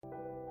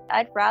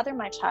I'd rather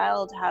my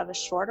child have a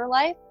shorter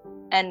life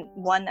and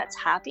one that's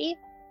happy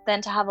than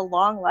to have a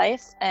long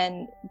life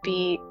and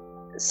be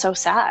so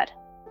sad.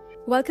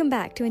 Welcome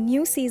back to a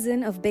new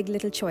season of Big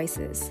Little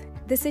Choices.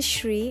 This is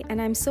Shri, and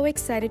I'm so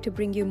excited to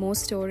bring you more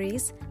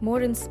stories,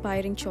 more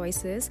inspiring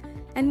choices,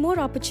 and more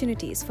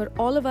opportunities for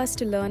all of us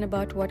to learn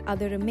about what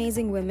other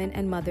amazing women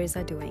and mothers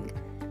are doing.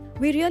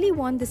 We really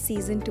want this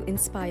season to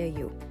inspire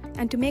you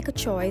and to make a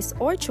choice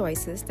or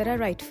choices that are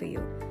right for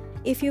you.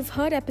 If you've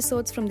heard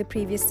episodes from the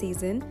previous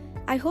season,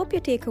 I hope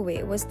your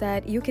takeaway was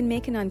that you can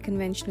make an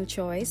unconventional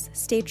choice,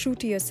 stay true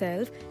to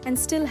yourself, and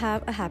still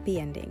have a happy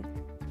ending.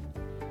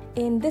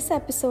 In this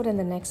episode and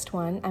the next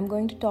one, I'm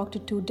going to talk to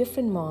two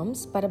different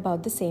moms, but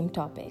about the same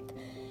topic.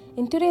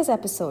 In today's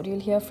episode, you'll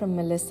hear from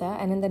Melissa,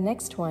 and in the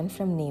next one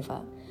from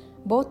Neva,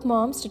 both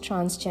moms to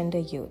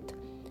transgender youth.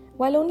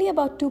 While only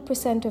about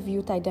 2% of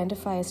youth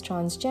identify as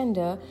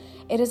transgender,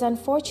 it is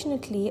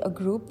unfortunately a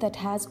group that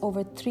has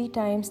over 3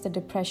 times the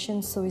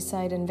depression,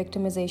 suicide, and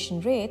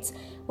victimization rates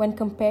when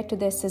compared to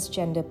their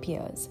cisgender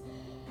peers.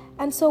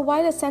 And so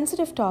while a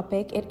sensitive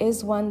topic, it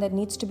is one that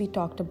needs to be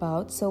talked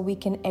about so we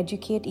can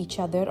educate each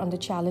other on the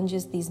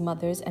challenges these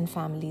mothers and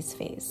families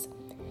face.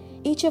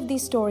 Each of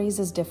these stories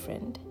is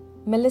different.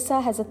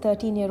 Melissa has a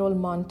 13-year-old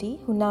Monty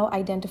who now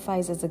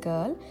identifies as a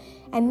girl,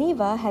 and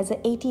Neva has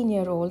an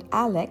 18-year-old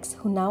Alex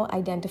who now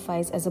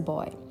identifies as a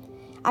boy.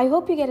 I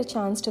hope you get a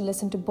chance to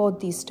listen to both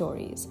these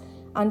stories,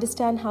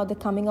 understand how the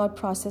coming out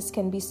process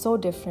can be so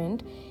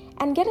different,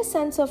 and get a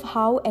sense of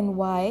how and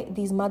why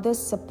these mothers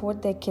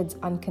support their kids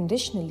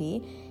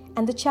unconditionally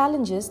and the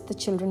challenges the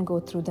children go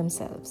through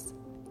themselves.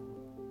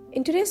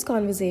 In today's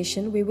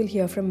conversation, we will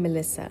hear from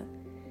Melissa.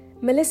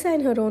 Melissa,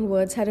 in her own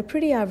words, had a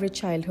pretty average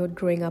childhood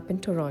growing up in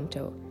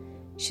Toronto.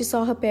 She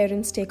saw her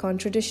parents take on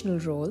traditional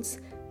roles.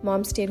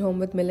 Mom stayed home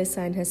with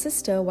Melissa and her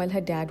sister while her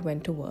dad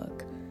went to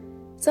work.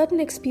 Certain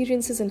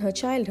experiences in her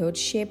childhood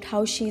shaped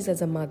how she is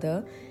as a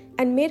mother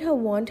and made her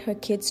want her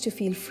kids to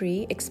feel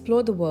free,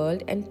 explore the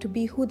world, and to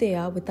be who they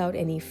are without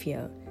any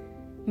fear.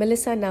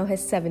 Melissa now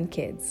has 7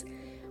 kids.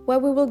 While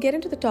we will get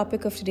into the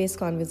topic of today's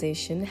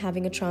conversation,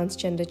 having a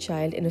transgender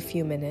child, in a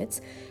few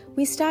minutes,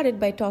 we started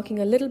by talking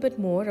a little bit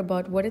more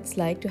about what it's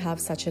like to have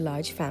such a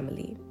large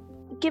family.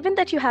 Given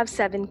that you have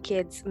 7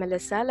 kids,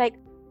 Melissa,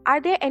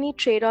 are there any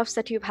trade-offs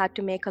that you've had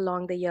to make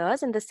along the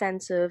years in the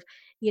sense of,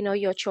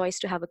 your choice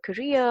to have a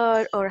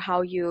career or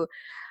how you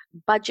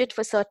budget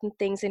for certain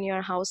things in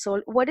your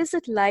household? What is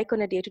it like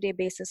on a day-to-day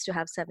basis to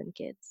have 7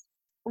 kids?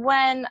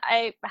 When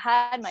I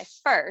had my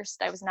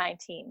first, I was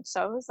 19.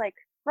 So I was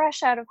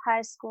fresh out of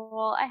high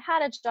school. I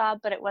had a job,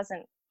 but it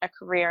wasn't a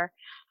career.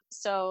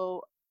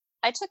 So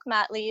I took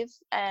mat leave,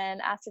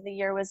 and after the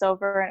year was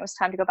over and it was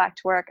time to go back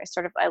to work,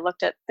 I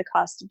looked at the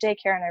cost of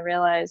daycare and I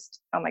realized,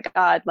 oh my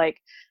God,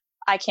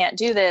 I can't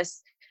do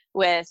this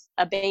with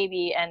a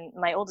baby, and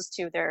my oldest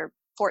 2, they're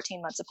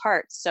 14 months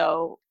apart.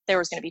 So there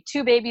was going to be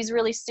 2 babies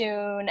really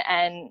soon.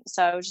 And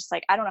so I was just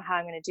I don't know how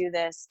I'm going to do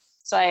this.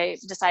 So I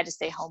decided to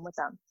stay home with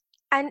them.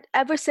 And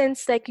ever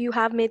since, you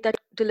have made that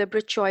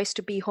deliberate choice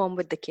to be home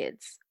with the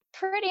kids?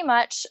 Pretty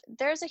much.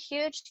 There's a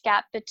huge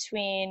gap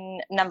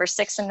between number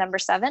 6 and number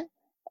 7.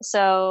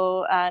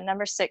 So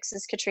number 6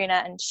 is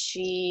Katrina, and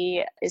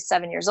she is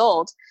 7 years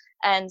old.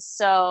 And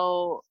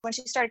so when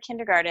she started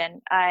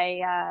kindergarten,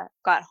 I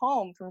got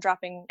home from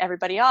dropping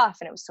everybody off,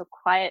 and it was so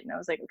quiet. And I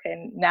was like,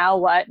 okay, now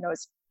what? And I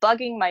was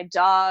bugging my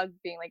dog,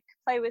 being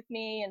play with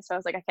me. And so I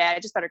was like, okay, I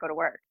just better go to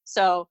work.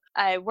 So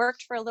I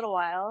worked for a little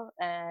while,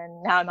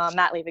 and now I'm on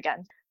mat leave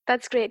again.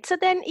 That's great. So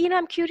then,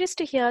 I'm curious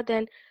to hear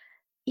then,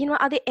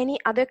 are there any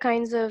other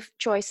kinds of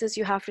choices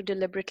you have to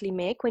deliberately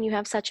make when you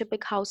have such a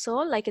big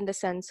household, in the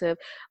sense of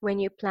when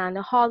you plan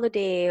a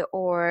holiday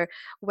or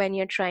when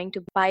you're trying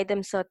to buy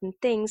them certain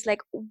things?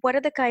 What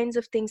are the kinds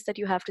of things that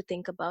you have to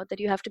think about, that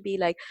you have to be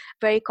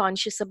very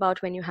conscious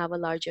about when you have a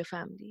larger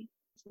family?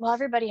 Well,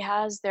 everybody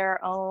has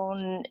their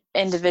own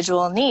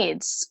individual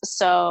needs.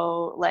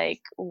 So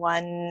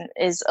one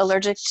is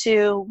allergic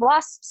to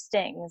wasp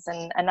stings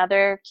and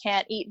another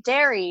can't eat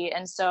dairy.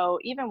 And so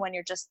even when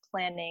you're just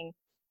planning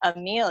a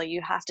meal,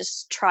 you have to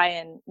try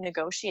and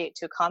negotiate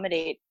to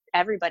accommodate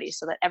everybody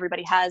so that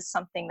everybody has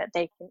something that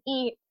they can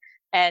eat,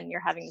 and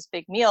you're having this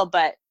big meal,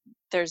 but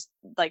there's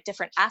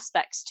different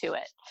aspects to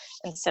it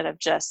instead of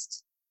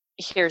just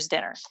here's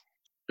dinner.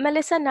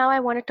 Melissa, now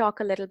I want to talk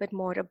a little bit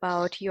more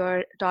about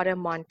your daughter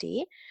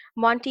Monty.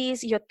 Monty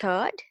is your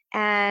 3rd,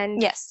 and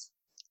yes.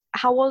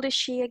 How old is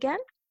she again?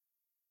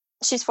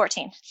 She's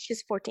 14.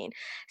 She's 14.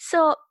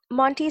 So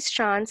Monty's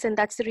trans, and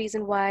that's the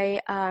reason why,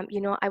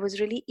 I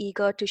was really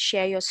eager to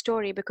share your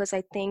story, because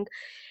I think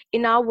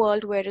in our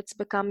world where it's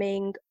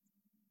becoming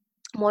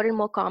more and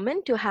more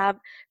common to have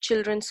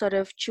children sort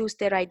of choose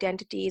their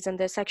identities and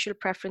their sexual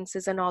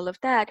preferences and all of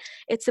that,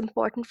 it's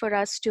important for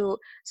us to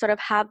sort of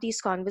have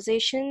these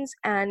conversations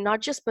and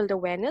not just build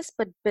awareness,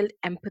 but build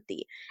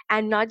empathy.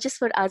 And not just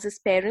for us as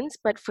parents,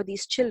 but for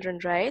these children,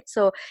 right?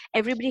 So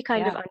everybody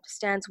kind of Yeah.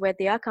 understands where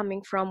they are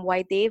coming from,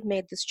 why they've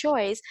made this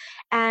choice.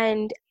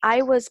 And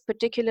I was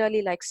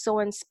particularly like so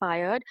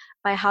inspired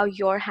by how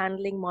you're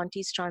handling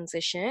Monty's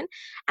transition,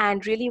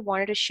 and really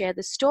wanted to share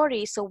the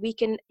story so we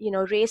can,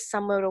 raise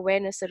some more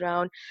awareness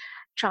around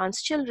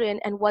trans children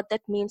and what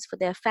that means for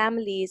their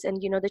families,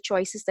 and the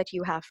choices that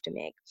you have to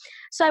make.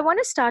 So I want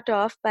to start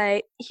off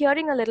by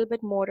hearing a little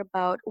bit more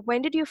about,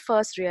 when did you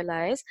first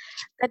realize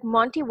that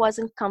Monty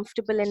wasn't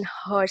comfortable in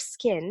her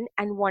skin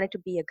and wanted to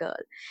be a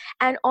girl?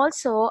 And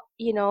also,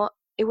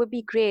 it would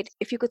be great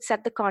if you could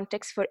set the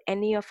context for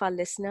any of our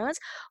listeners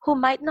who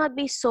might not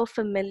be so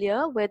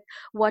familiar with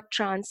what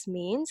trans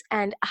means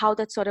and how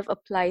that sort of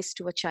applies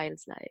to a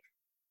child's life.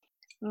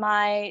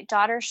 My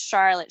daughter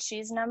Charlotte,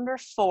 she's number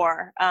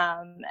 4,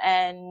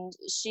 and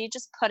she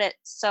just put it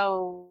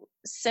so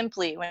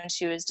simply when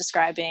she was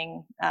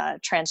describing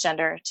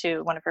transgender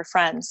to one of her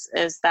friends,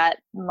 is that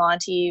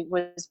Monty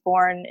was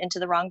born into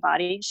the wrong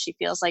body. She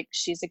feels like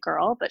she's a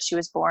girl, but she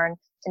was born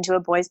into a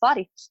boy's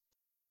body.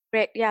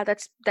 Right. Yeah,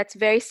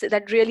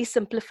 that really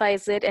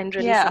simplifies it and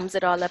really Yeah. sums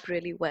it all up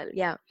really well.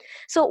 Yeah.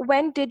 So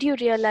when did you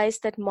realize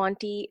that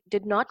Monty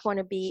did not want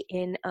to be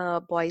in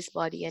a boy's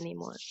body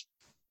anymore?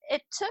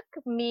 It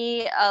took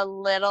me a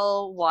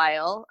little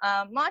while.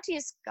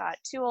 Monty's got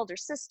 2 older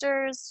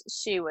sisters.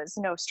 She was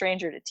no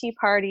stranger to tea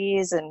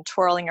parties and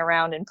twirling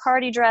around in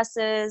party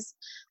dresses.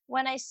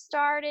 When I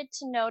started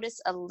to notice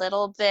a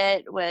little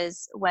bit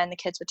was when the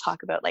kids would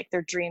talk about like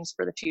their dreams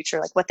for the future,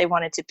 like what they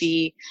wanted to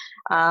be.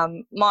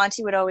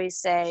 Monty would always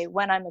say,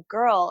 when I'm a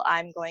girl,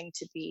 I'm going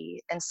to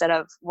be, instead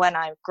of when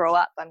I grow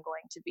up, I'm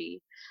going to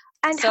be.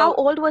 And how So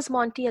old was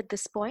Monty at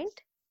this point?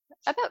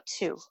 about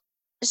 2.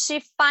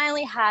 She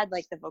finally had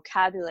like the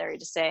vocabulary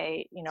to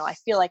say, I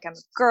feel like I'm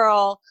a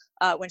girl,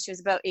 when she was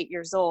about 8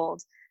 years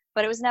old.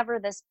 But it was never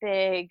this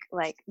big,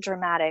 like,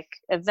 dramatic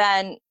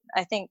event.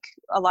 I think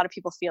a lot of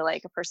people feel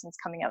like a person's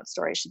coming out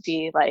story should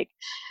be like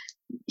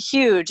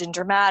huge and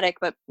dramatic,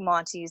 but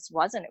Monty's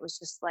wasn't. It was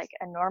just like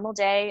a normal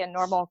day, a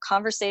normal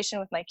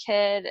conversation with my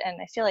kid. And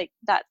I feel like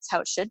that's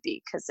how it should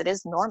be, because it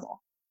is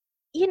normal.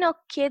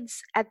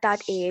 Kids at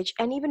that age,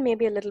 and even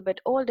maybe a little bit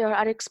older,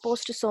 are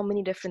exposed to so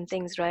many different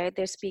things, right?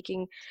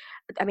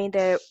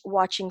 They're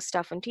watching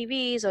stuff on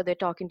TVs, or they're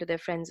talking to their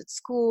friends at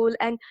school.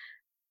 And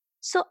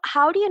so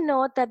how do you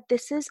know that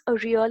this is a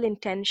real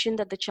intention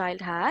that the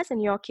child has, in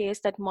your case,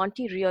 that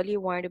Monty really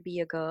wanted to be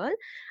a girl,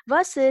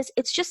 versus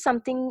it's just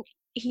something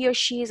he or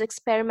she is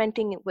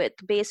experimenting with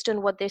based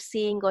on what they're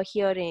seeing or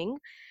hearing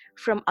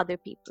from other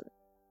people?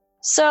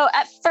 So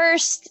at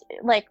first,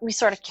 like, we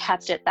sort of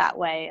kept it that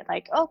way.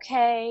 Like,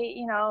 okay,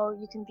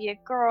 you can be a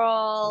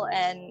girl,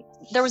 and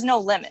there was no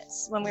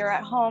limits. When we were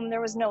at home, there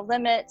was no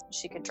limits.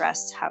 She could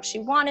dress how she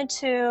wanted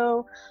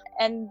to.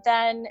 And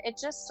then it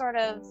just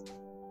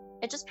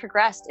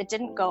progressed. It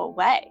didn't go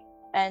away.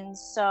 And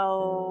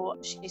so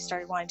she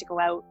started wanting to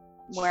go out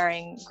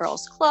wearing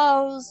girls'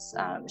 clothes.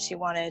 She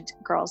wanted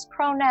girls'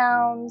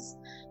 pronouns.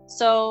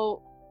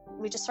 So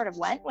we just sort of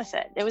went with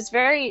it. It was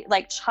very,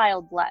 like,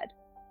 child-led.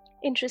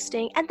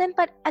 Interesting. And then,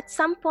 but at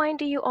some point,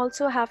 do you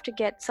also have to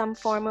get some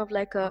form of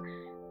like a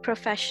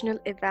professional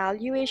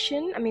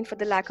evaluation? I mean, for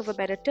the lack of a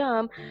better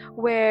term,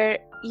 where,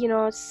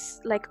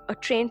 like a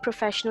trained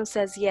professional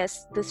says,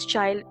 yes, this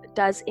child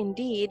does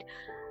indeed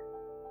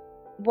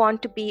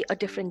want to be a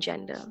different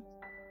gender.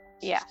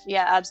 Yeah,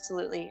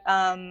 absolutely.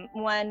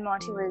 When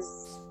Monty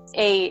was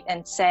 8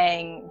 and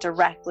saying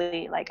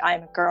directly, like,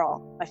 I'm a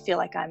girl, I feel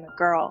like I'm a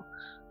girl,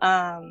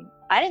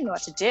 I didn't know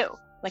what to do.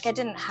 Like, I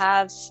didn't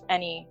have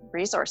any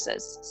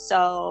resources.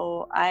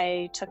 So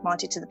I took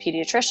Monty to the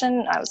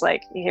pediatrician. I was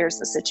like, here's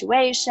the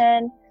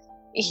situation.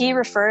 He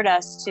referred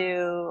us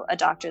to a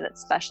doctor that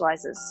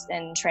specializes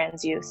in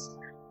trans youth.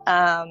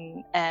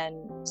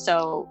 And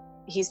so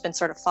he's been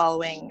sort of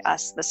following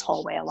us this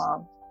whole way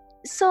along.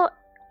 So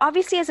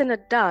obviously, as an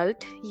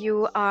adult,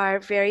 you are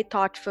very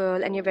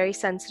thoughtful and you're very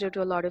sensitive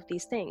to a lot of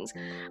these things.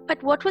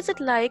 But what was it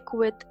like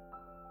with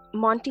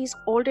Monty's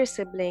older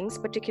siblings,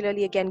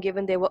 particularly, again,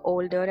 given they were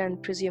older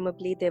and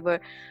presumably they were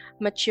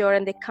mature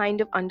and they kind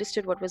of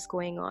understood what was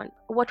going on?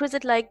 What was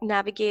it like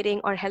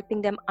navigating or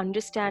helping them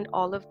understand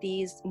all of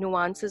these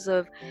nuances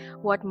of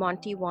what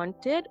Monty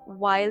wanted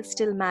while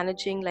still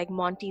managing like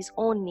Monty's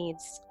own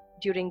needs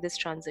during this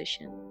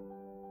transition?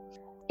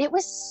 It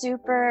was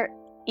super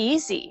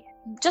easy.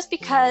 Just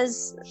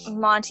because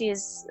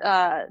Monty's,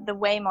 the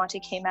way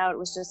Monty came out, it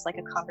was just like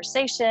a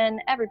conversation.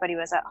 Everybody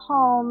was at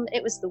home.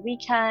 It was the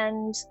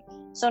weekend.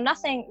 So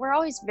we're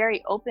always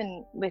very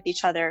open with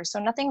each other.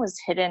 So nothing was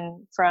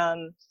hidden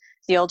from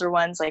the older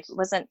ones. Like, it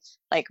wasn't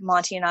like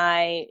Monty and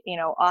I,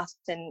 off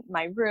in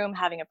my room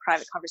having a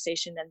private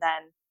conversation and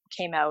then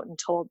came out and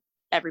told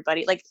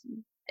everybody. Like,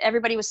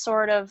 everybody was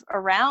sort of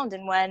around.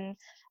 And when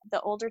the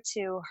older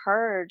 2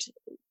 heard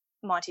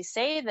Monty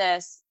say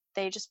this,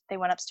 they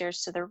went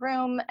upstairs to their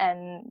room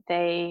and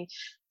they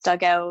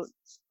dug out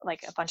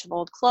like a bunch of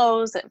old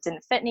clothes that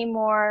didn't fit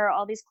anymore,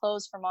 all these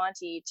clothes for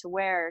Monty to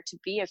wear to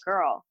be a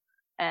girl.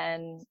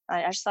 And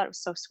I just thought it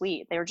was so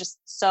sweet. They were just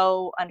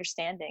so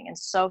understanding and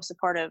so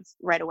supportive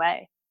right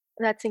away.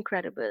 That's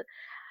incredible.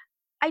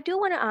 I do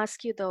want to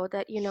ask you though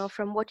that,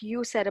 from what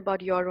you said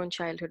about your own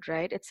childhood,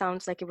 right? It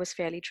sounds like it was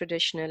fairly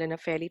traditional in a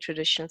fairly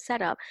traditional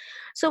setup.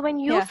 So when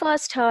you Yeah.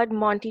 first heard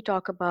Monty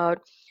talk about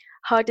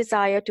her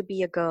desire to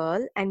be a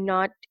girl and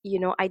not,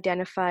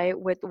 identify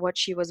with what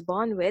she was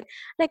born with,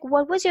 like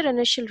what was your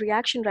initial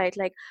reaction, right?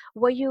 Like,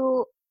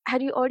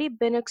 had you already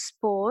been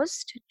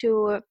exposed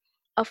to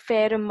a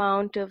fair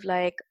amount of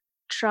like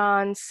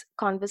trans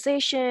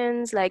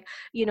conversations, like,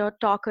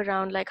 talk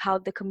around like how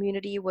the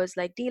community was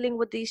like dealing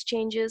with these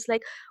changes?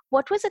 Like,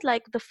 what was it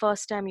like the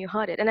first time you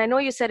heard it? And I know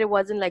you said it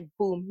wasn't like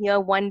boom, here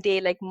one day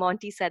like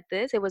Monty said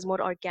this, it was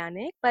more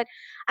organic, but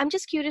I'm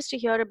just curious to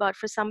hear about,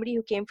 for somebody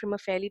who came from a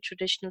fairly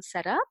traditional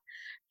setup,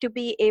 to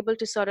be able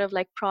to sort of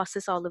like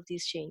process all of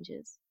these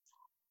changes.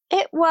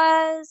 It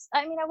was,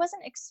 I mean, I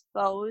wasn't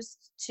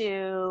exposed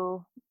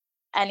to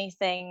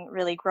anything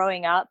really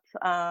growing up.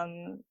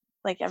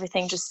 Like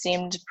everything just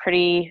seemed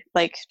pretty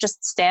like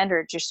just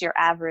standard, just your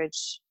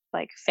average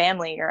like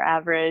family, your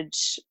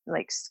average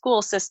like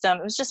school system.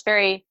 It was just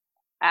very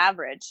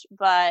average.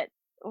 But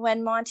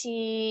when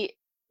Monty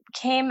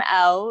came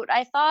out,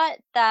 I thought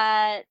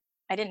that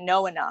I didn't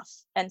know enough.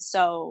 And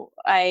so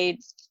I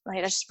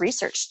just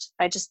researched.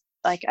 I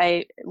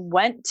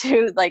went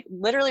to like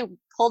literally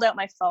pulled out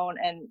my phone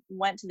and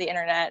went to the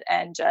internet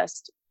and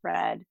just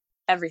read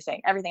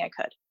everything I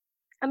could.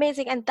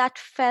 Amazing. And that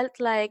felt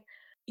like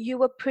you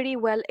were pretty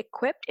well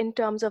equipped in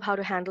terms of how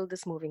to handle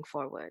this moving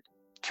forward.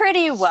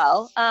 Pretty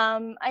well.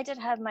 I did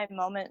have my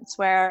moments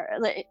where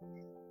like,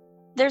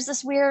 there's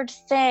this weird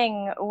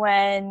thing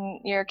when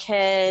your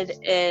kid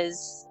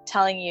is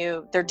telling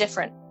you they're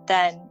different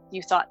than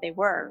you thought they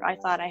were. I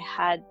thought I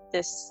had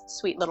this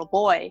sweet little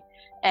boy,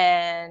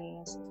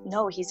 and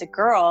no, he's a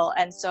girl.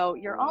 And so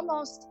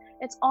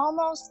it's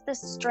almost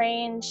this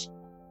strange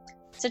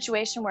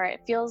situation where it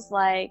feels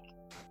like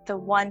the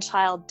one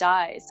child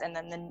dies and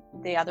then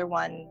the other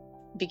one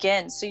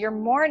begins. So you're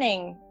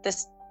mourning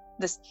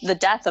the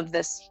death of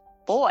this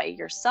boy,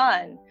 your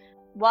son,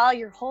 while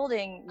you're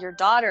holding your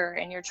daughter,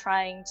 and you're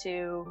trying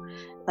to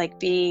like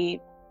be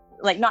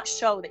like not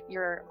show that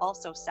you're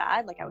also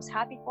sad. Like I was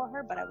happy for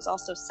her, but I was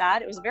also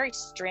sad. It was a very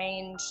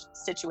strange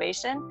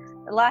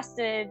situation. It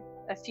lasted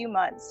a few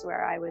months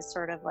where I was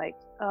sort of like,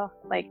 oh,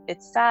 like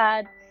it's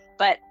sad,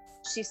 but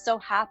she's so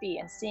happy,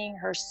 and seeing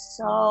her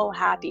so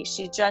happy,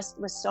 she just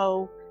was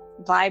so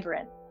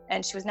vibrant,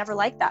 and she was never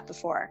like that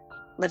before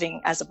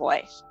living as a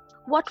boy.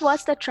 What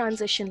was the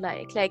transition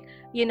like? Like,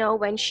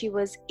 when she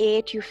was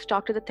 8, you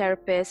talked to the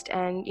therapist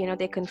and,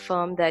 they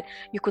confirmed that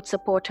you could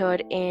support her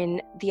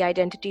in the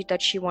identity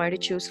that she wanted to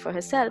choose for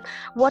herself.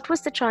 What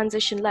was the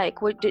transition like?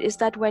 Is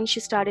that when she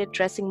started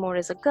dressing more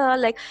as a girl?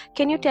 Like,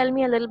 can you tell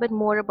me a little bit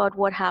more about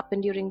what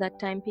happened during that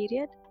time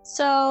period?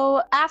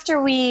 So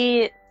after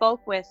we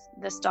spoke with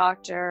this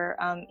doctor,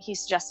 he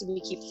suggested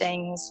we keep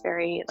things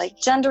very like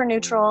gender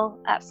neutral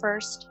at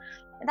first.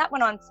 And that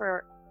went on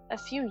for a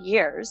few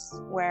years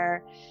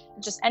where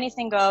just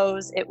anything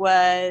goes. It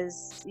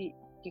was, you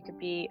could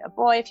be a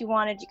boy if you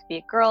wanted, you could be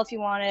a girl if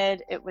you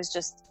wanted. It was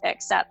just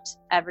accept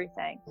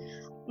everything.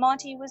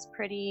 Monty was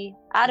pretty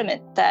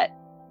adamant that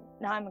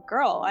no, I'm a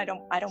girl. I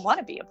don't want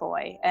to be a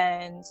boy.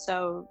 And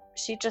so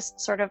she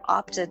just sort of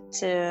opted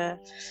to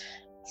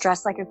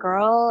dress like a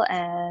girl,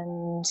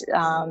 and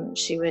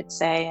she would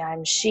say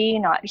I'm she,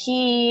 not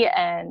he,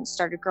 and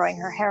started growing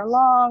her hair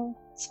long.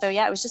 So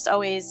yeah, it was just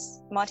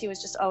always, Monty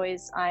was just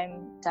always,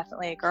 I'm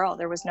definitely a girl.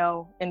 There was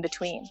no in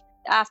between.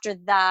 After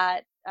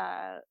that,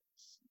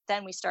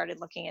 then we started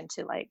looking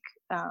into like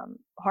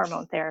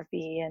hormone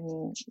therapy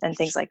and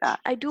things like that.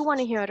 I do want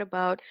to hear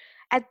about,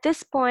 at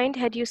this point,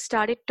 had you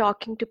started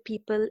talking to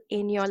people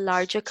in your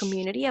larger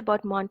community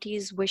about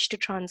Monty's wish to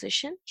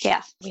transition?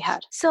 Yeah, we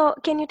had. So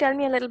can you tell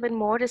me a little bit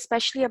more,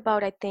 especially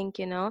about, I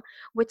think,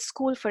 with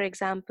school, for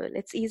example,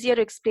 it's easier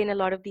to explain a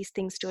lot of these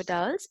things to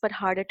adults, but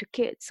harder to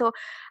kids. So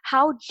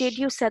how did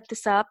you set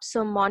this up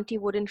so Monty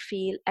wouldn't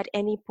feel at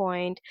any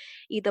point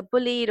either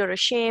bullied or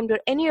ashamed or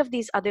any of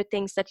these other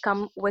things that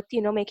come with,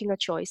 making a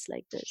choice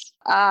like this?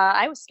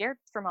 I was scared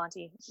for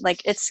Monty.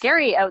 Like, it's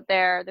scary out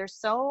there. There's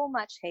so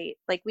much hate.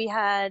 Like, we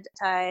had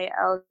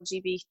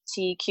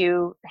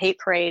LGBTQ hate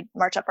parade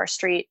march up our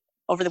street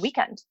over the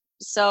weekend.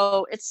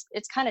 So it's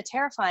kind of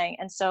terrifying.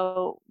 And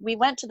so we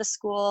went to the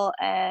school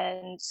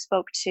and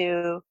spoke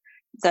to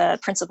the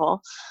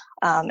principal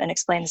and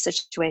explained the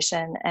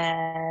situation.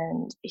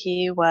 And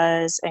he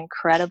was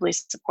incredibly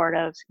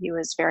supportive. He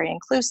was very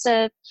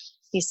inclusive.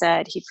 He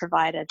said he'd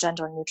provide a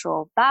gender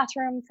neutral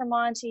bathroom for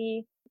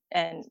Monty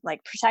and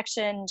like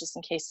protection just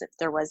in case if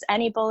there was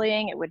any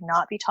bullying, it would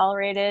not be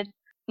tolerated.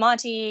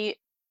 Monty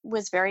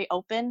was very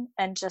open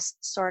and just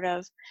sort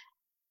of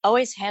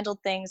always handled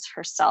things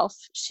herself.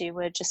 She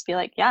would just be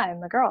like, yeah,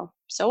 I'm a girl.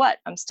 So what?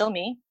 I'm still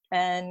me.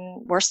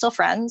 and we're still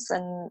friends,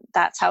 and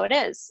that's how it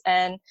is.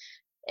 And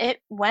it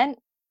went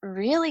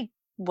really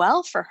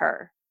well for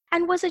her.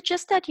 And was it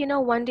just that,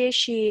 one day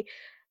she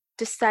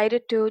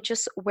decided to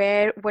just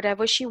wear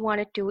whatever she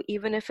wanted to,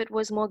 even if it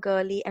was more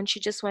girly, and she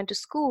just went to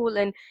school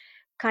and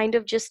kind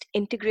of just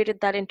integrated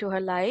that into her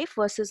life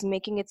versus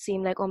making it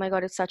seem like, oh my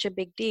God, it's such a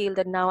big deal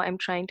that now I'm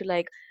trying to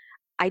like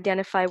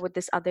identify with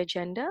this other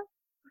gender?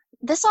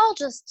 This all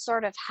just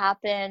sort of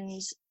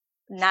happened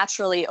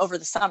naturally over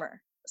the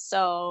summer.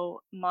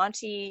 So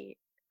Monty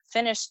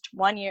finished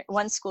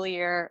one school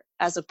year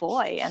as a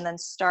boy and then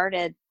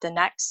started the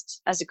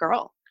next as a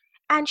girl.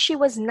 And she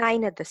was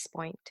 9 at this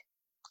point.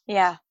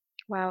 Yeah.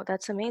 Wow,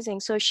 that's amazing.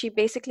 So she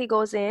basically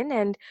goes in,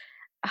 and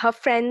her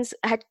friends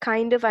had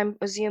kind of, I'm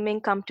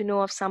assuming, come to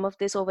know of some of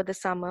this over the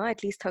summer,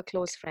 at least her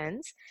close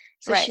friends.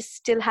 So Right. she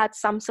still had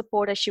some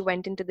support as she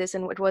went into this,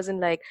 and it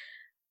wasn't like,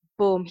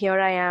 boom, here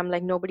I am,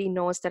 like nobody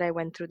knows that I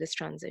went through this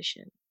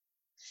transition.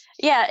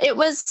 Yeah, it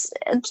was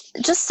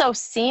just so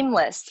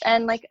seamless.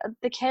 And like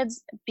the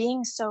kids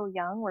being so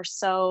young were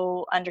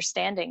so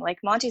understanding. Like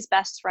Monty's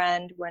best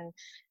friend,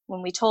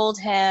 when we told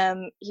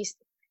him,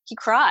 he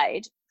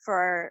cried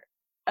for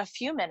a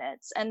few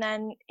minutes, and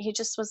then he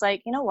just was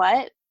like, you know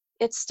what?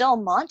 It's still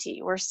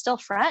Monty. We're still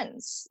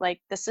friends. Like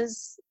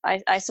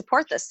I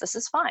support this. This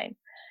is fine.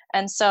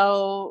 And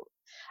so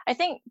I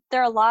think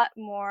they're a lot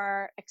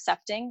more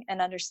accepting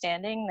and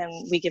understanding than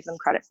we give them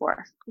credit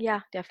for.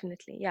 Yeah,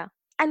 definitely. Yeah.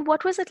 And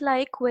what was it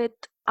like with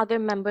other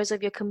members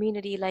of your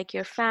community, like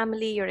your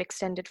family, your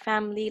extended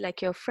family,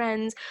 like your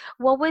friends?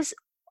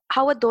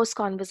 How were those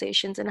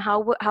conversations, and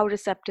how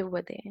receptive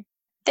were they?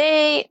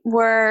 They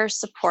were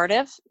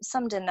supportive.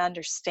 Some didn't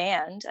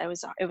understand. It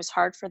was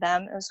hard for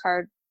them. It was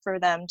hard for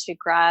them to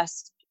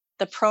grasp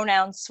the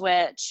pronoun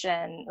switch,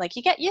 and like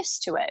you get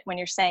used to it when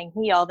you're saying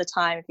he all the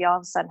time. If you all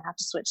of a sudden have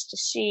to switch to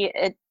she,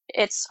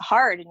 it's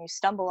hard and you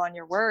stumble on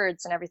your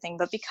words and everything.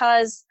 But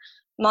because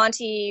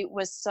Monty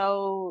was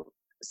so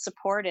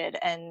supported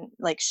and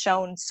like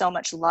shown so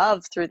much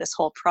love through this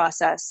whole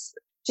process,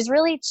 she's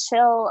really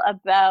chill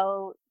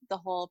about the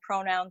whole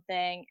pronoun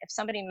thing. If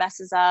somebody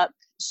messes up,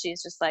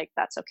 she's just like,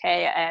 that's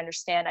okay. I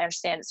understand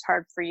it's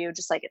hard for you,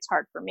 just like it's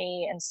hard for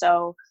me. And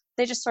so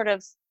they just sort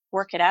of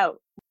work it out.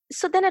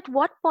 So then at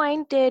what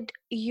point did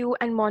you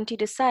and Monty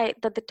decide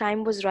that the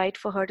time was right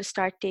for her to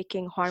start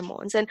taking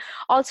hormones? And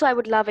also I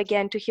would love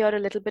again to hear a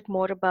little bit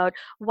more about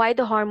why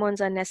the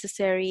hormones are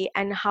necessary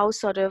and how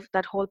sort of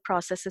that whole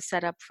process is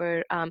set up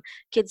for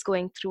kids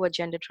going through a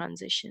gender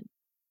transition.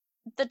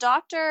 The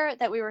doctor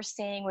that we were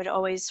seeing would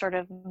always sort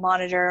of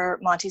monitor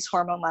Monty's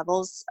hormone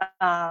levels.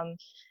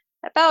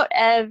 About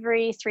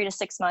every 3 to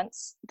 6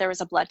 months, there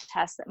was a blood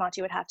test that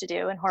Monty would have to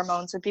do, and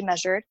hormones would be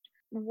measured.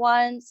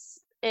 Once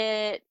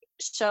it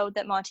showed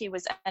that Monty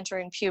was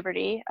entering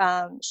puberty,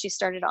 she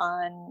started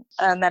on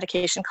a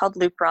medication called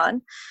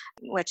Lupron,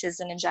 which is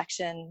an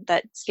injection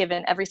that's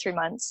given every 3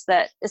 months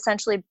that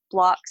essentially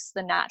blocks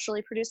the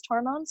naturally produced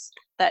hormones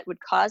that would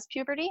cause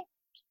puberty.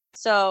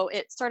 So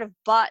it sort of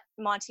bought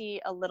Monty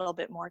a little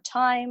bit more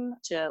time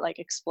to like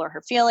explore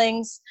her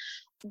feelings.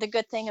 The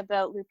good thing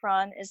about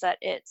Lupron is that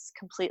it's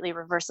completely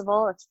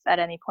reversible. If at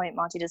any point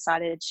Monty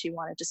decided she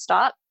wanted to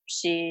stop,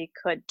 she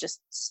could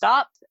just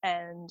stop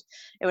and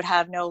it would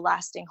have no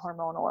lasting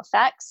hormonal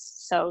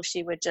effects. So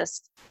she would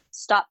just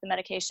stop the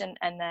medication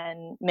and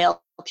then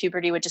male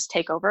puberty would just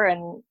take over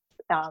and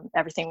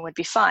everything would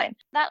be fine.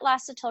 That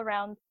lasted till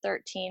around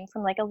 13,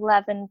 from like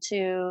 11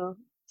 to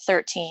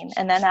 13.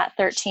 And then at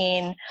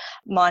 13,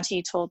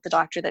 Monty told the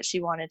doctor that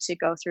she wanted to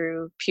go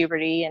through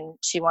puberty and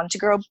she wanted to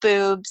grow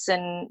boobs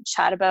and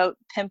chat about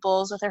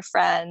pimples with her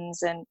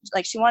friends. And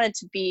like she wanted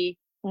to be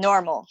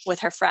normal with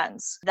her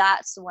friends.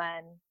 That's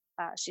when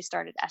she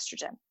started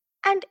estrogen.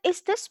 And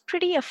is this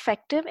pretty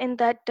effective in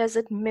that, does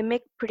it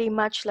mimic pretty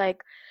much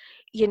like,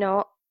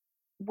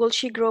 will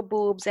she grow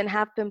boobs and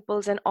have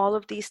pimples and all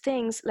of these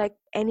things like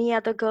any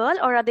other girl,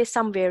 or are there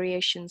some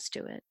variations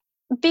to it?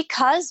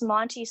 Because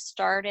Monty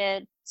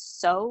started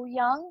so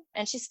young,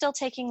 and she's still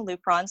taking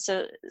Lupron,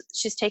 so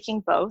she's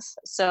taking both.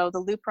 So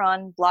the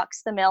Lupron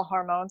blocks the male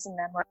hormones, and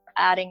then we're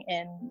adding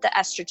in the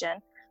estrogen.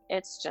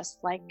 It's just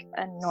like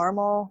a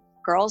normal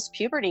girl's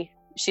puberty.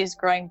 She's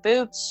growing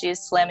boobs,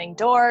 she's slamming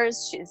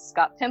doors, she's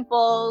got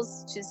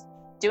pimples, she's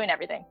doing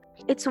everything.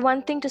 It's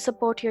one thing to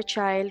support your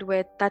child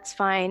with, that's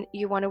fine,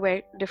 you want to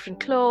wear different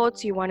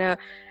clothes, you want to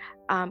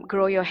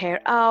grow your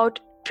hair out.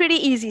 Pretty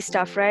easy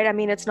stuff, right? I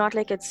mean, it's not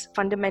like it's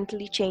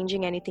fundamentally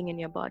changing anything in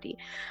your body.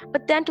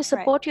 But then to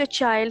support your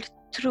child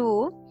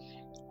through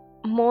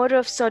more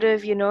of sort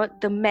of,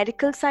 the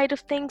medical side of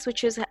things,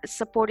 which is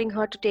supporting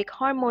her to take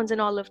hormones and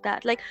all of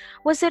that. Like,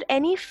 was there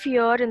any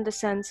fear in the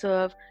sense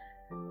of,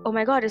 oh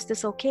my God, is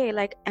this okay?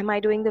 Like, am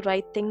I doing the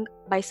right thing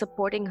by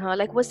supporting her?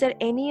 Like, was there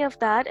any of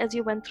that as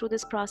you went through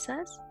this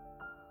process?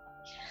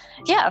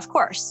 Yeah, of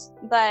course.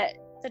 But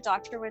the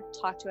doctor would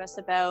talk to us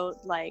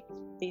about like,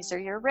 these are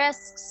your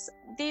risks.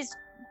 These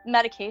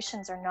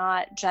medications are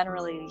not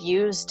generally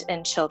used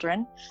in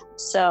children.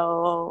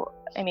 So,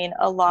 I mean,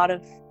 a lot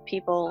of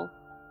people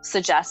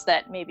suggest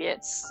that maybe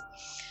it's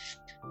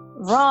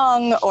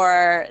wrong,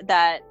 or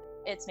that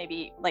it's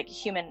maybe like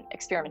human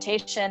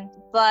experimentation.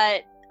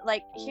 But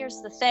like,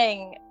 here's the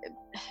thing,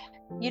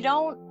 you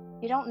don't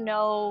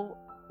know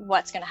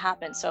what's going to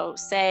happen. So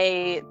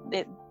say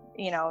it,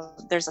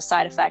 there's a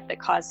side effect that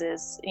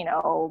causes,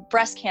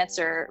 breast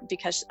cancer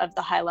because of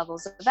the high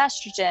levels of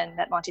estrogen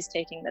that Monty's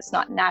taking that's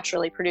not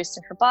naturally produced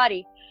in her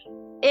body.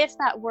 If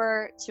that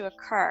were to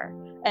occur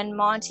and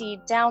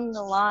Monty down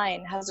the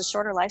line has a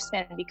shorter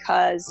lifespan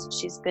because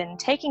she's been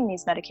taking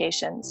these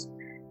medications,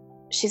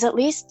 she's at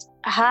least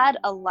had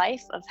a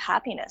life of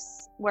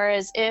happiness.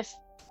 Whereas if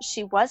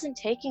she wasn't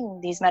taking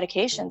these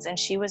medications and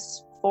she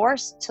was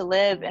forced to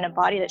live in a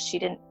body that she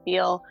didn't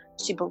feel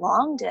she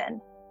belonged in,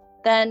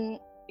 then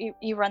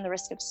you run the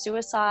risk of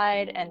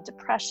suicide and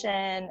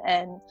depression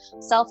and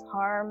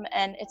self-harm,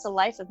 and it's a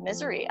life of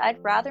misery.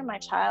 I'd rather my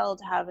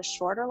child have a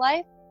shorter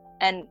life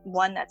and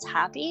one that's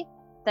happy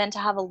than to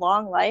have a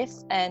long life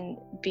and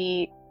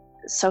be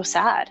so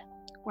sad.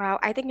 Wow,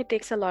 I think it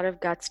takes a lot of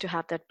guts to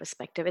have that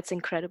perspective. It's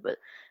incredible,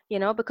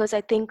 because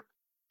I think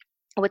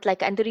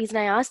and the reason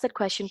I asked that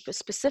question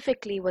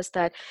specifically was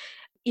that,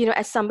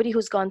 as somebody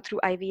who's gone through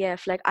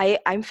IVF, like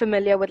I'm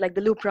familiar with like the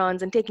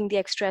Luprons and taking the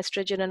extra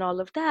estrogen and all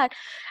of that.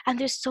 And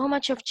there's so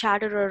much of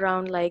chatter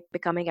around like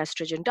becoming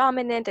estrogen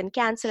dominant and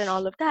cancer and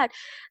all of that.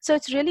 So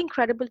it's really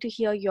incredible to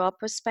hear your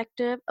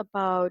perspective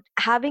about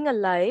having a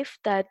life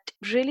that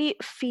really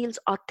feels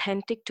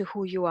authentic to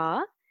who you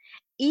are.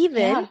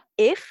 Even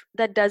if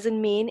that doesn't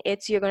mean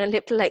you're going to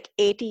live to like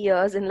 80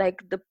 years in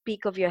like the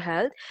peak of your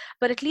health,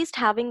 but at least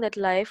having that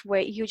life where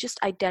you just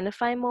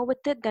identify more with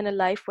it than a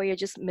life where you're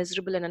just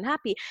miserable and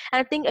unhappy. And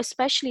I think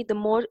especially the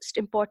most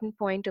important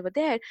point over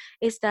there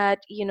is that,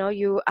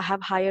 you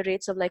have higher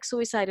rates of like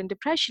suicide and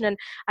depression. And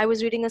I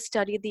was reading a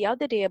study the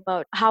other day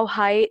about how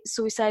high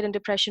suicide and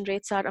depression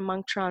rates are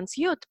among trans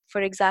youth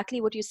for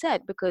exactly what you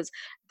said, because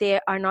they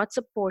are not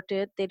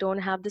supported. They don't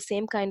have the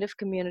same kind of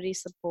community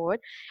support.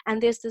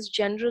 And there's this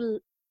general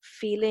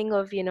feeling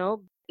of,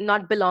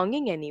 not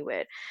belonging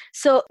anywhere.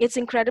 So it's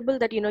incredible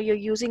that, you're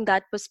using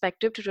that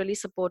perspective to really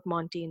support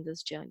Monty in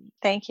this journey.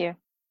 Thank you.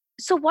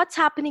 So what's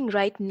happening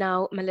right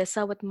now,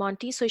 Melissa, with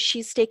Monty? So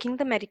she's taking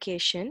the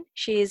medication.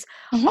 She's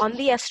on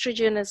the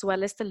estrogen as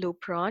well as the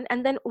Lupron.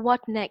 And then what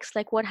next?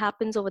 Like what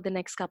happens over the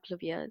next couple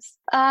of years?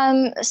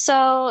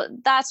 So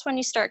that's when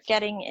you start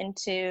getting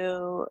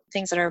into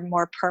things that are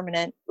more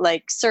permanent,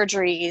 like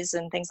surgeries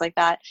and things like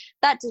that.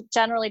 That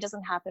generally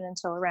doesn't happen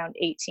until around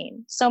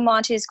 18. So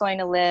Monty is going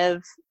to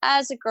live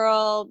as a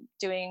girl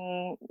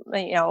doing,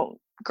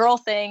 girl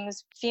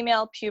things,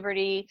 female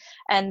puberty,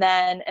 and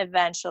then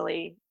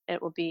eventually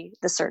it will be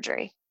the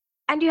surgery.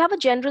 And you have a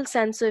general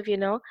sense of,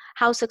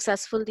 how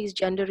successful these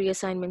gender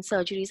reassignment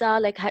surgeries are?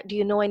 Like, do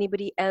you know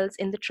anybody else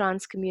in the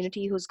trans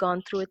community who's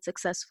gone through it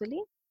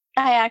successfully?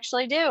 I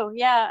actually do.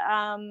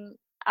 Yeah.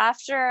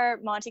 After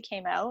Monty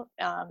came out,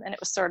 and it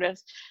was sort of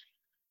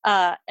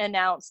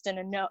announced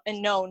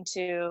and known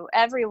to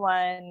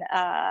everyone,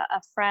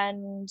 a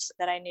friend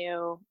that I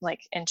knew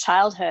like in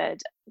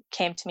childhood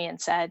came to me and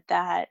said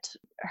that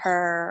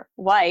her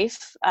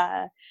wife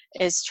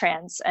is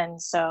trans,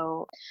 and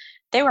so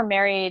they were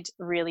married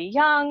really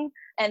young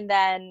and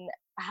then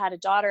had a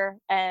daughter,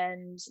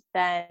 and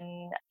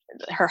then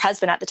her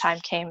husband at the time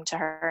came to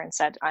her and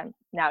said, "I'm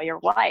now your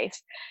wife."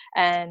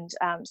 And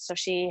so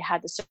she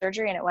had the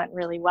surgery and it went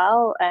really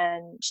well,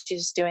 and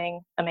she's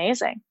doing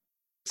amazing.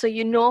 So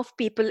you know of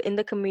people in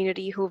the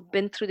community who've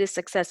been through this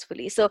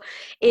successfully. So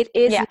it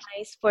is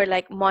nice for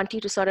like Monty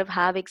to sort of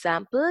have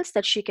examples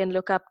that she can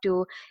look up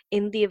to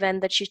in the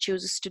event that she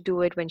chooses to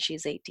do it when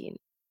she's 18.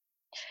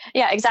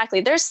 Yeah, exactly.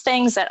 There's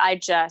things that I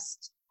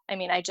just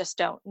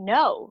don't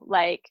know.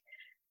 Like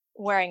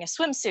wearing a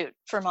swimsuit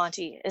for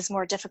Monty is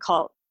more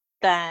difficult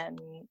than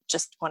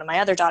just one of my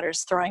other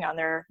daughters throwing on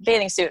their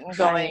bathing suit and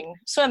going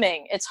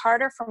swimming. It's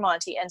harder for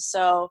Monty. And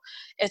so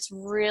it's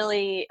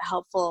really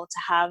helpful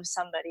to have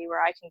somebody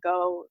where I can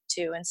go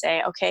to and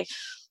say, okay,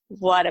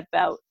 what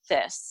about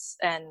this?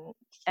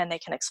 And they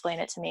can explain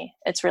it to me.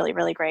 It's really,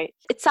 really great.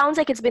 It sounds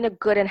like it's been a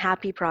good and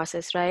happy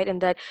process, right?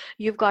 And that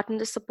you've gotten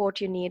the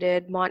support you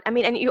needed.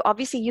 And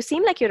you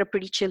seem like you're a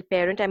pretty chill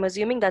parent. I'm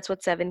assuming that's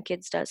what 7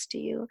 kids does to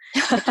you.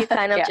 Like you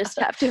kind of just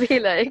have to be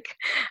like,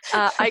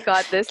 I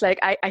got this. Like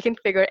I can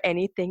figure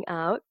anything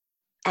out.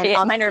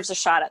 And my nerves are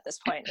shot at this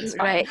point. It's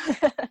fine.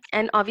 Right.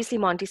 And obviously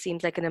Monty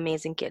seems like an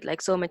amazing kid,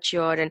 like so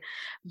mature and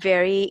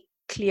very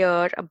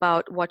clear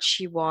about what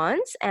she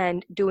wants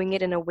and doing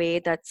it in a way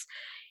that's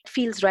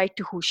feels right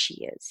to who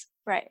she is.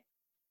 Right.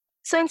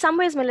 So in some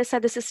ways, Melissa,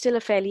 this is still a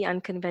fairly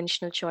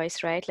unconventional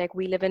choice, right? Like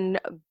we live in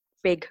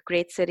big,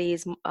 great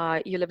cities.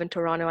 You live in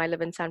Toronto, I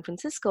live in San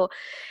Francisco.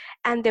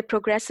 And they're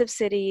progressive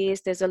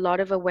cities. There's a lot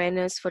of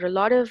awareness for a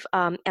lot of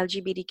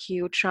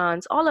LGBTQ,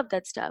 trans, all of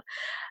that stuff.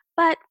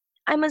 But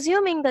I'm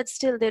assuming that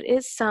still there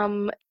is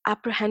some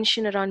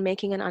apprehension around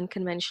making an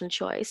unconventional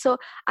choice. So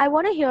I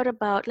want to hear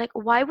about, like,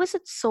 why was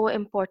it so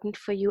important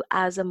for you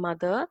as a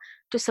mother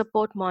to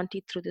support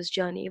Monty through this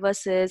journey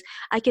versus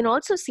I can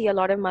also see a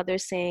lot of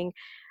mothers saying,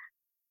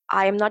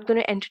 I am not going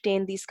to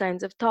entertain these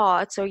kinds of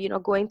thoughts, or,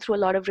 going through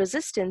a lot of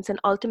resistance and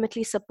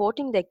ultimately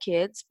supporting their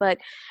kids, but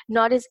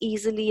not as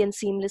easily and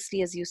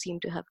seamlessly as you seem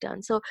to have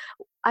done. So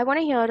I want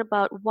to hear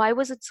about, why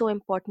was it so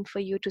important for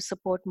you to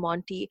support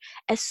Monty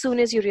as soon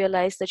as you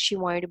realized that she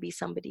wanted to be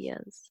somebody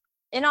else?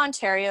 In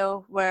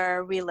Ontario,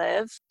 where we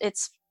live,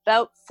 it's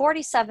about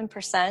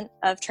 47%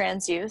 of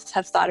trans youth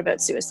have thought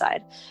about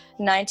suicide.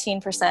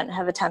 19%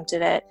 have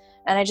attempted it.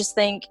 And I just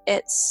think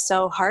it's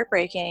so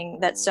heartbreaking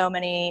that so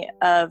many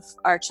of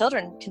our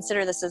children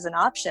consider this as an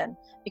option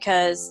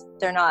because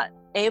they're not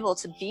able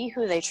to be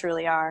who they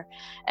truly are.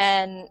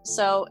 And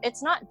so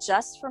it's not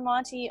just for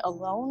Monty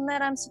alone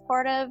that I'm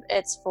supportive.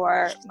 It's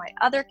for my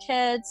other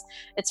kids.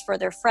 It's for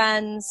their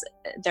friends,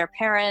 their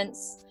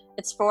parents.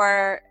 It's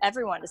for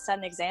everyone to set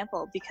an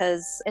example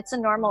because it's a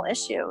normal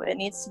issue. It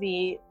needs to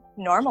be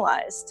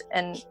normalized.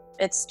 And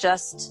it's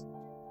just,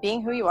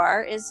 being who you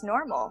are is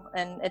normal.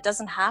 And it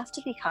doesn't have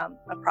to become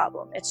a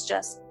problem. It's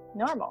just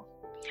normal.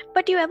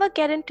 But do you ever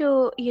get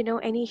into,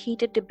 any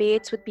heated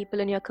debates with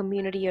people in your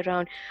community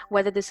around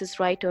whether this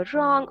is right or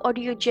wrong? Or do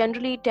you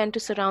generally tend to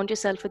surround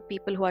yourself with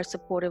people who are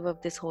supportive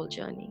of this whole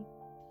journey?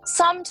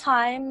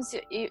 Sometimes,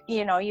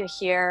 you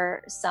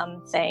hear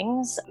some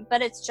things,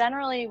 but it's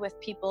generally with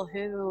people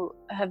who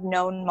have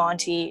known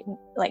Monty,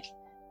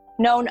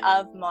 known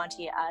of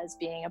Monty as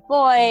being a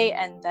boy,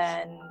 and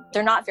then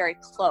they're not very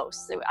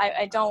close.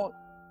 I don't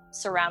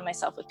surround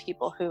myself with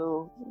people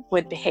who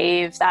would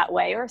behave that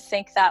way or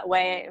think that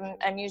way.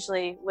 I'm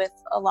usually with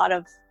a lot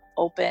of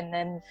open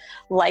and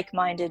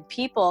like-minded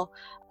people,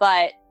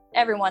 but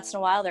every once in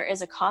a while there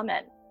is a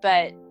comment,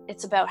 but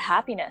it's about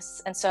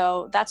happiness. And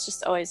so that's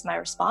just always my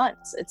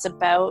response. It's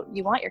about,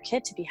 you want your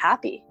kid to be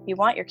happy. You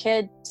want your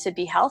kid to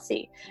be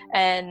healthy.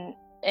 And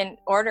in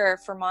order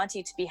for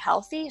Monty to be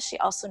healthy, she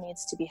also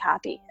needs to be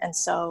happy. And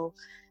so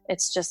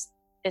it's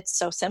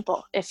so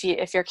simple. If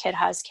your kid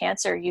has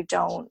cancer, you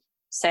don't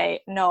say,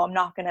 no, I'm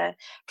not going to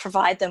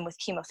provide them with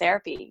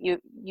chemotherapy.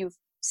 You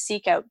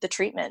seek out the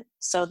treatment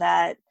so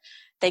that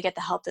they get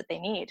the help that they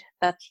need.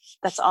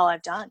 That's all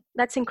I've done.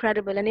 That's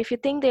incredible. And if you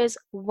think there's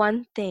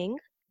one thing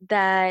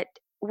that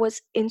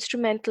was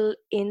instrumental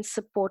in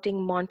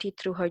supporting Monty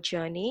through her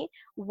journey,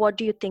 what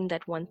do you think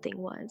that one thing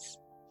was?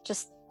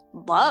 Just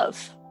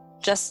love.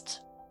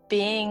 Just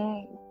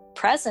being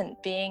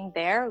present, being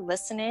there,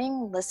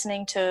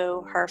 listening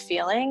to her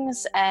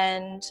feelings,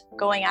 and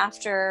going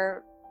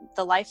after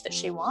the life that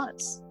she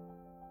wants.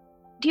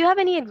 Do you have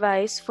any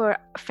advice for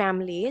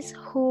families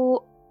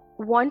who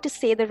want to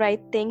say the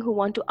right thing, who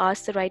want to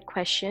ask the right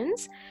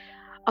questions,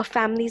 of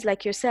families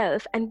like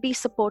yourself, and be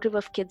supportive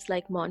of kids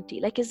like Monty?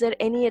 Is there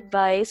any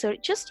advice, or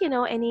just,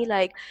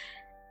 any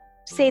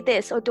say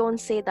this or don't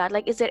say that?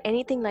 Is there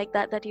anything like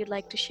that you'd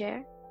like to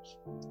share?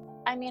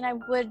 I mean, I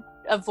would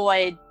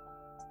avoid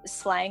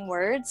slang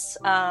words,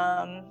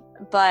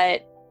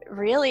 but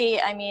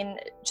really, I mean,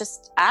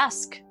 just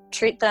ask.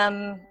 Treat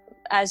them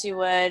as you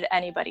would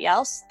anybody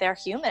else. They're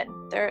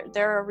human.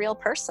 They're a real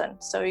person.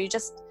 So you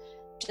just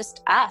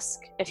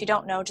ask. If you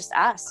don't know, just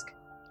ask.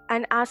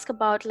 And ask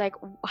about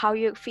how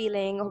you're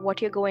feeling,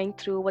 what you're going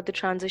through, what the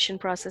transition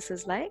process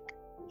is like.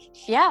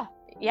 Yeah.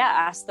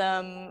 Ask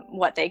them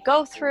what they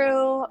go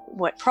through,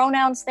 what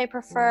pronouns they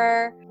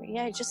prefer.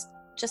 Yeah,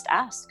 just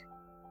ask.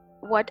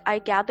 What I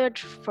gathered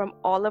from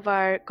all of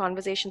our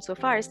conversations so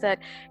far is that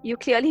you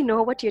clearly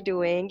know what you're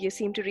doing. You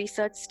seem to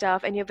research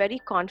stuff, and you're very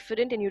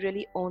confident, and you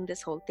really own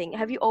this whole thing.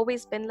 Have you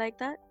always been like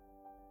that?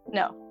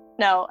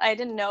 No, I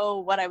didn't know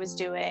what I was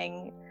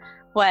doing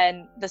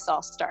when this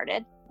all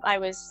started. I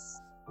was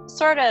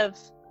sort of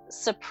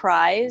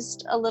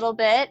surprised a little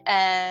bit,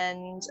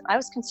 and I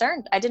was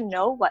concerned. I didn't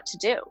know what to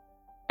do.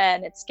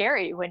 And it's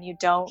scary when you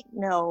don't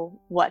know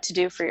what to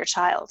do for your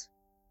child.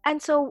 And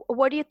so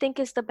what do you think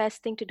is the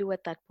best thing to do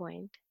at that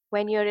point?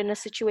 When you're in a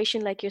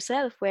situation like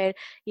yourself where,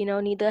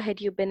 neither had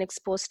you been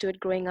exposed to it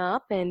growing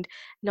up, and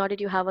nor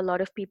did you have a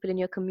lot of people in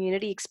your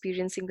community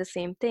experiencing the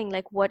same thing.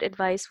 What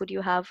advice would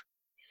you have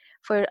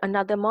for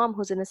another mom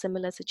who's in a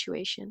similar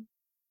situation?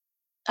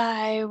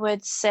 I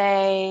would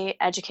say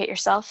educate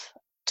yourself,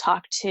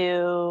 talk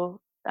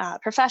to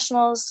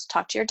professionals,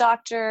 talk to your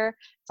doctor,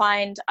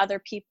 find other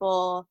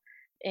people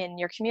in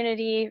your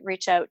community,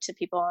 reach out to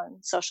people on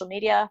social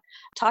media,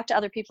 talk to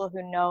other people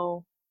who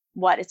know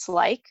what it's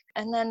like,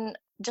 and then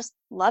just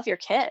love your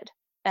kid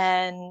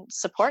and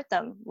support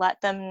them.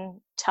 Let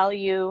them tell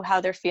you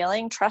how they're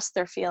feeling, trust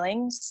their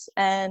feelings,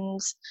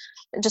 and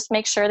just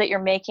make sure that you're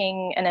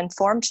making an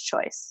informed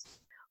choice.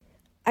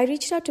 I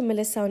reached out to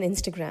Melissa on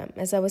Instagram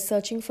as I was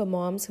searching for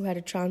moms who had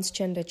a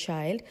transgender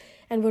child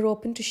and were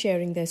open to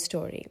sharing their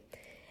story.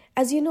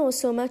 As you know,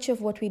 so much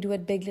of what we do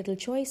at Big Little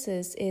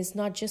Choices is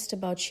not just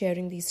about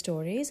sharing these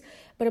stories,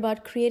 but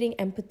about creating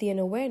empathy and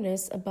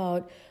awareness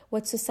about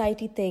what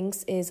society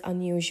thinks is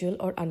unusual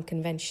or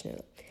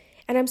unconventional.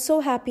 And I'm so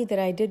happy that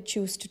I did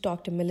choose to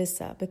talk to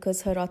Melissa,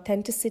 because her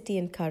authenticity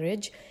and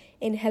courage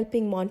in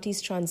helping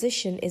Monty's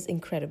transition is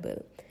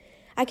incredible.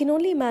 I can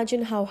only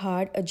imagine how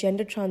hard a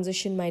gender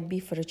transition might be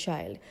for a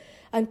child,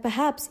 and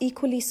perhaps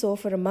equally so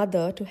for a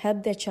mother to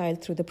help their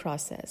child through the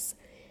process.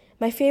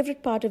 My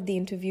favorite part of the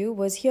interview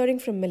was hearing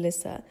from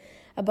Melissa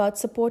about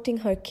supporting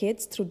her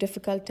kids through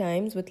difficult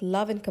times with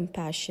love and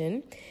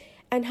compassion,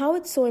 and how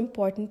it's so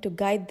important to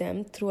guide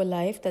them through a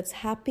life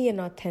that's happy and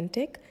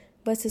authentic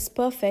versus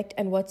perfect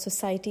and what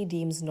society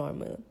deems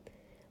normal.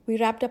 We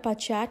wrapped up our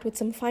chat with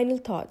some final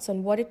thoughts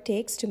on what it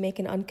takes to make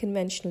an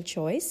unconventional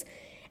choice,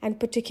 and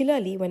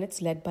particularly when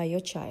it's led by your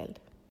child.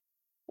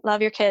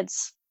 Love your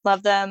kids.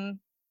 Love them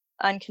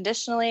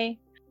unconditionally.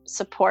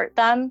 Support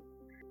them.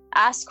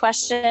 Ask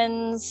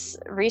questions,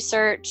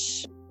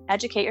 research,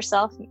 educate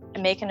yourself,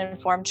 and make an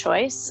informed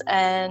choice,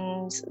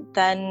 and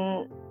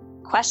then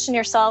question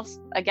yourself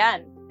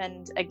again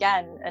and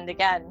again and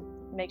again.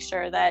 Make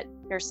sure that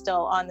you're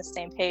still on the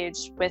same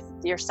page with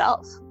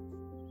yourself.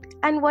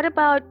 And what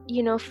about,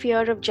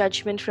 fear of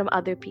judgment from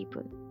other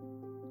people?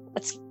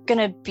 It's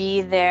gonna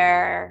be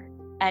there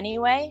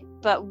anyway,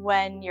 but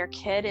when your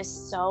kid is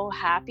so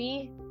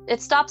happy,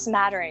 it stops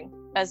mattering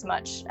as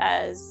much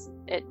as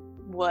it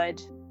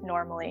would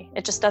normally.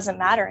 It just doesn't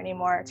matter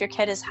anymore. If your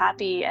kid is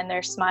happy and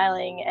they're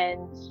smiling and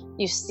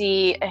you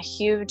see a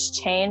huge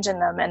change in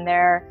them and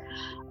they're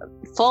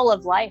full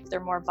of life, they're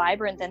more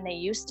vibrant than they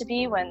used to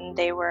be when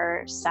they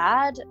were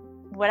sad,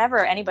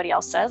 whatever anybody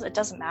else says, it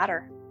doesn't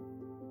matter.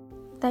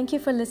 Thank you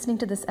for listening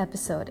to this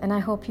episode, and I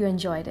hope you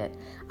enjoyed it.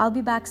 I'll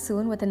be back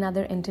soon with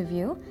another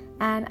interview.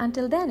 And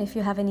until then, if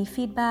you have any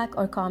feedback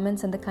or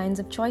comments on the kinds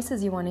of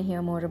choices you want to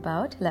hear more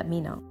about, let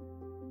me know.